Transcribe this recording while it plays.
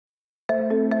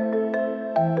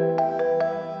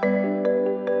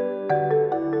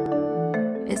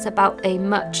it's about a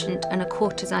merchant and a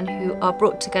courtesan who are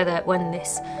brought together when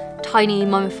this tiny,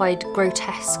 mummified,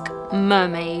 grotesque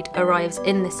mermaid arrives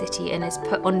in the city and is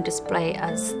put on display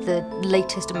as the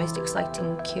latest and most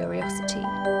exciting curiosity.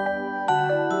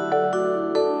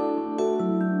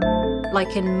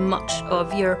 Like in much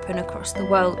of Europe and across the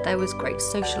world, there was great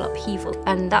social upheaval,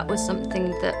 and that was something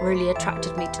that really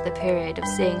attracted me to the period, of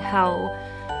seeing how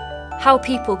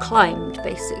people climbed,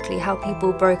 basically, how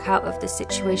people broke out of the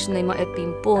situation they might have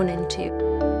been born into.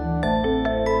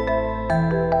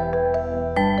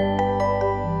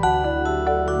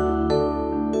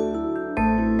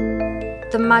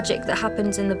 The magic that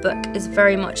happens in the book is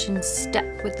very much in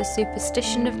step with the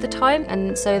superstition of the time,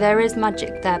 and so there is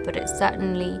magic there, but it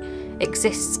certainly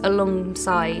exists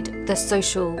alongside the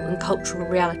social and cultural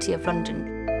reality of London.